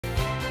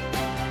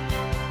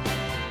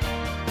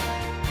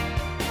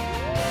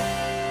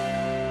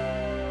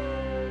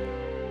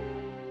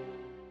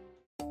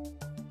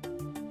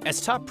As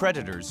top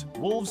predators,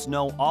 wolves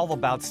know all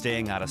about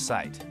staying out of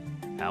sight.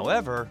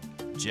 However,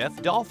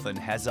 Jeff Dolphin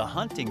has a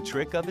hunting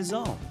trick of his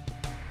own.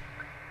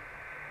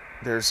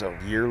 There's a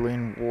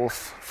yearling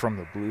wolf from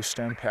the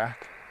bluestem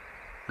pack.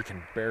 You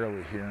can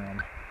barely hear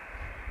him.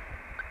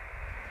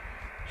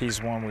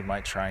 He's one we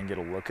might try and get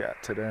a look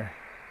at today.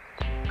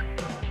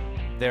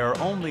 There are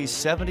only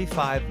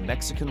 75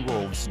 Mexican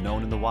wolves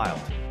known in the wild.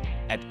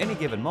 At any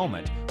given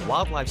moment,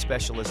 wildlife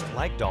specialists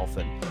like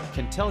Dolphin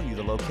can tell you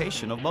the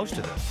location of most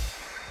of them.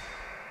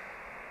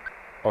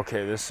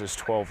 Okay, this is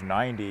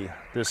 1290.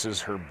 This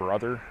is her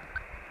brother.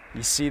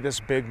 You see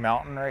this big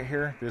mountain right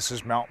here? This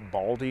is Mount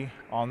Baldy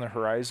on the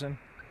horizon.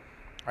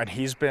 And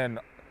he's been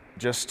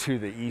just to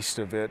the east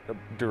of it,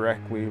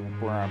 directly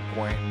where I'm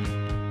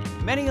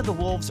pointing. Many of the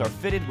wolves are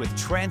fitted with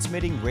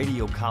transmitting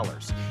radio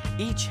collars.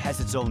 Each has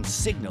its own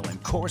signal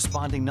and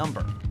corresponding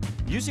number.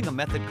 Using a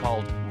method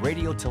called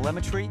radio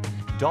telemetry,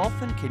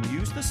 Dolphin can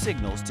use the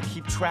signals to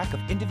keep track of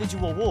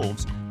individual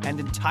wolves and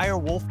entire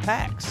wolf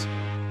packs.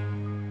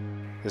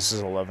 This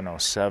is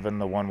 1107,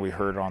 the one we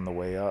heard on the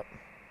way up.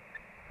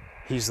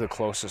 He's the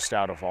closest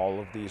out of all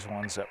of these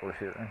ones that we're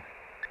hearing.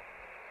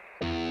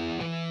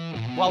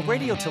 While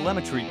radio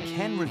telemetry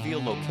can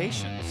reveal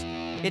locations,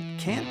 it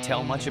can't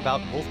tell much about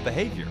wolf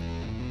behavior.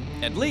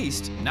 At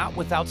least, not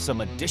without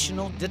some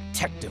additional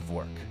detective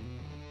work.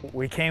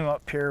 We came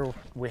up here,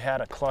 we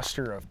had a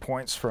cluster of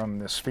points from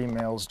this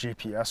female's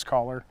GPS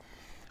collar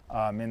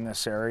in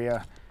this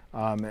area.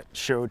 It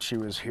showed she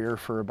was here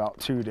for about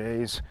 2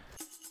 days.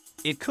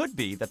 It could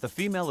be that the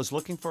female is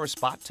looking for a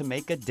spot to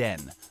make a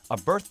den, a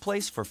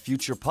birthplace for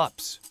future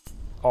pups.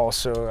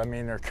 Also, I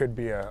mean, there could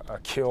be a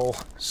kill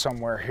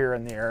somewhere here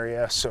in the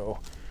area, so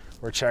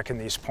we're checking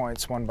these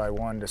points one by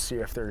one to see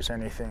if there's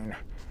anything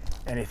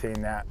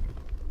that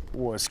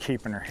was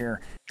keeping her here.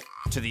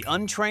 To the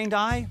untrained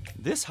eye,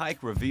 this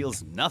hike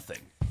reveals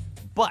nothing.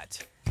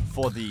 But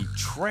for the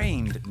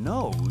trained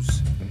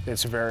nose,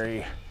 it's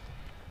very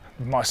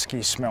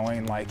musky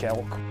smelling like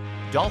elk.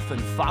 Dolphin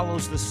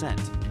follows the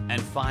scent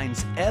and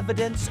finds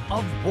evidence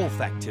of wolf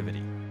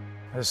activity.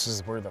 This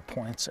is where the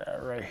point's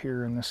at, right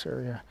here in this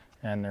area.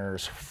 And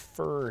there's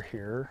fur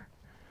here,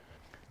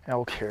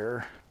 elk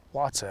hair,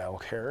 lots of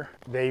elk hair.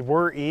 They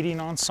were eating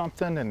on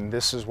something, and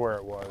this is where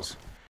it was.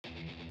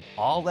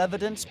 All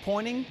evidence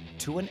pointing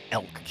to an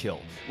elk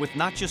kill, with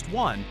not just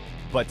one,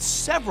 but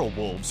several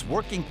wolves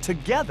working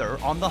together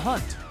on the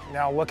hunt.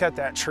 Now look at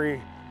that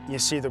tree. You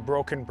see the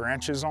broken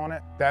branches on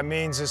it? That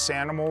means this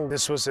animal,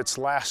 this was its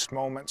last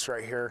moments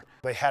right here.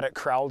 They had it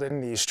crowded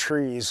in these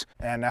trees,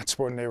 and that's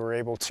when they were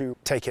able to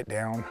take it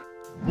down.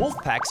 Wolf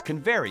packs can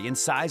vary in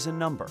size and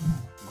number.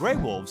 Gray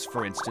wolves,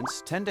 for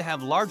instance, tend to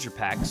have larger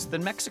packs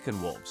than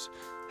Mexican wolves.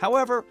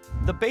 However,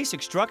 the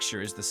basic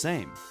structure is the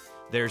same.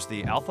 There's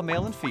the alpha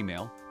male and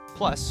female,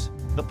 plus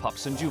the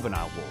pups and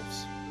juvenile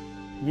wolves.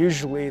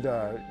 Usually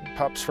the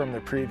pups from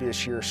the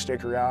previous year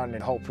stick around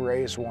and help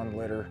raise one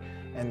litter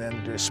and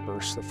then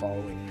disperse the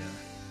following year.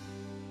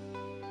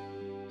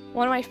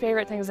 One of my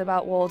favorite things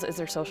about wolves is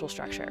their social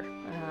structure.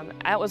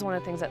 That was one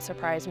of the things that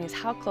surprised me, is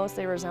how close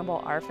they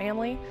resemble our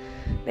family.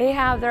 They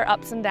have their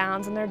ups and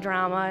downs and their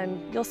drama,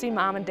 and you'll see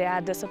mom and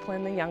dad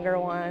discipline the younger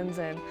ones,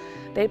 and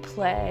they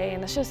play,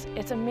 and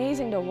it's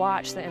amazing to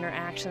watch the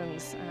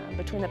interactions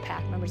between the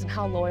pack members and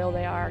how loyal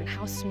they are and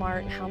how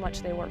smart and how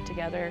much they work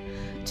together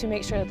to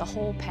make sure that the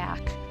whole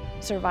pack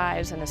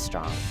survives and is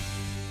strong.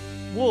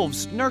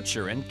 Wolves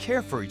nurture and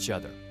care for each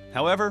other.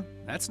 However,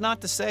 that's not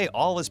to say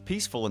all is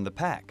peaceful in the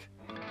pack.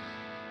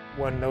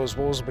 When those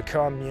wolves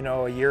become, you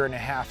know,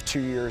 1.5 to 2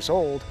 years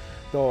old,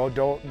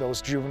 those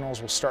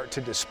juveniles will start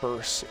to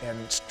disperse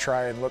and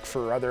try and look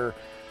for other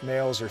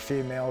males or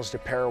females to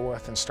pair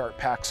with and start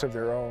packs of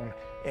their own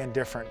in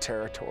different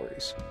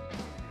territories.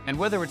 And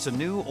whether it's a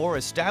new or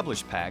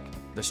established pack,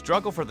 the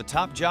struggle for the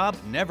top job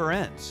never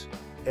ends.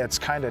 It's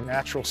kind of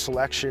natural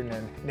selection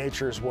and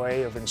nature's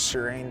way of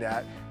ensuring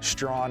that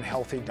strong,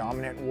 healthy,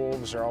 dominant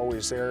wolves are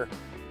always there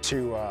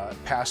to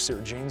pass their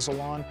genes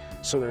along.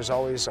 So there's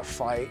always a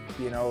fight,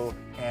 you know,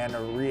 and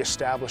a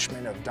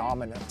reestablishment of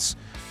dominance.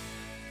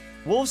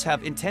 Wolves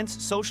have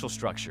intense social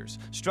structures,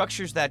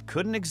 structures that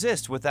couldn't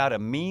exist without a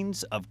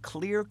means of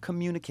clear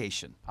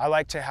communication. I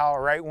like to howl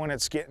right when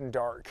it's getting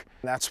dark.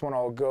 That's when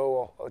I'll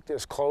go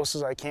as close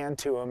as I can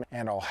to them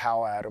and I'll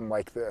howl at them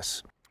like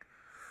this.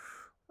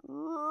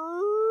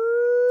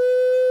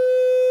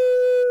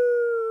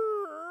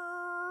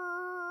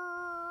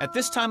 At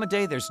this time of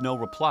day, there's no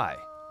reply.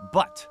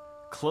 But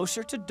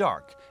closer to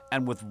dark,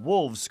 and with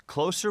wolves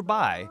closer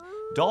by,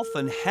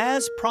 Dolphin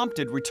has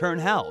prompted return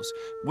howls,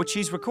 which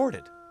he's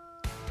recorded.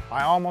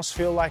 I almost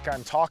feel like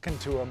I'm talking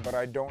to him, but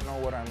I don't know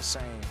what I'm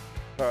saying.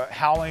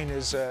 Howling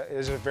is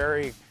a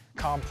very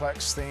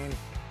complex thing,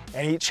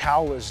 and each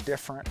howl is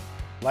different.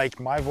 Like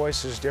my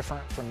voice is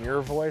different from your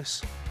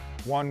voice.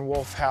 One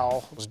wolf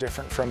howl is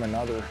different from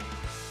another.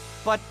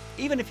 But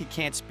even if he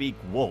can't speak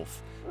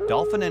wolf,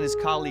 Dolphin and his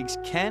colleagues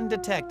can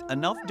detect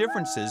enough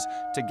differences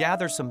to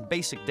gather some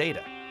basic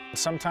data.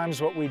 Sometimes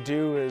what we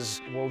do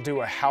is we'll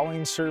do a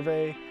howling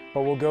survey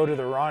But we'll go to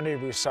the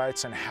rendezvous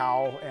sites and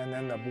howl, and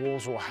then the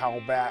wolves will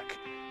howl back.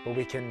 But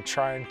we can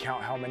try and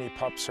count how many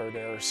pups are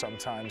there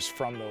sometimes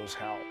from those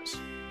howls.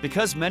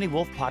 Because many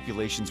wolf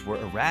populations were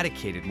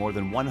eradicated more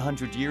than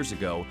 100 years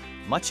ago,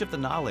 much of the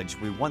knowledge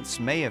we once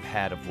may have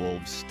had of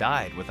wolves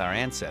died with our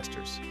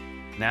ancestors.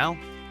 Now,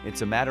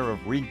 it's a matter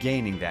of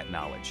regaining that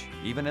knowledge,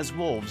 even as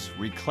wolves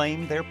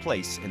reclaim their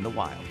place in the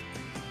wild.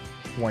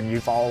 When you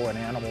follow an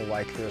animal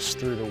like this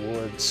through the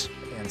woods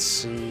and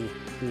see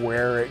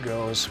where it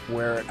goes,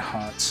 where it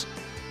hunts,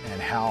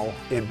 and how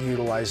it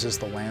utilizes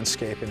the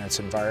landscape and its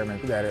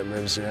environment that it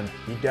lives in,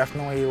 you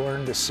definitely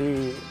learn to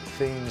see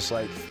things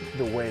like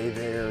the way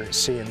they're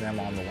seeing them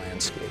on the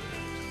landscape.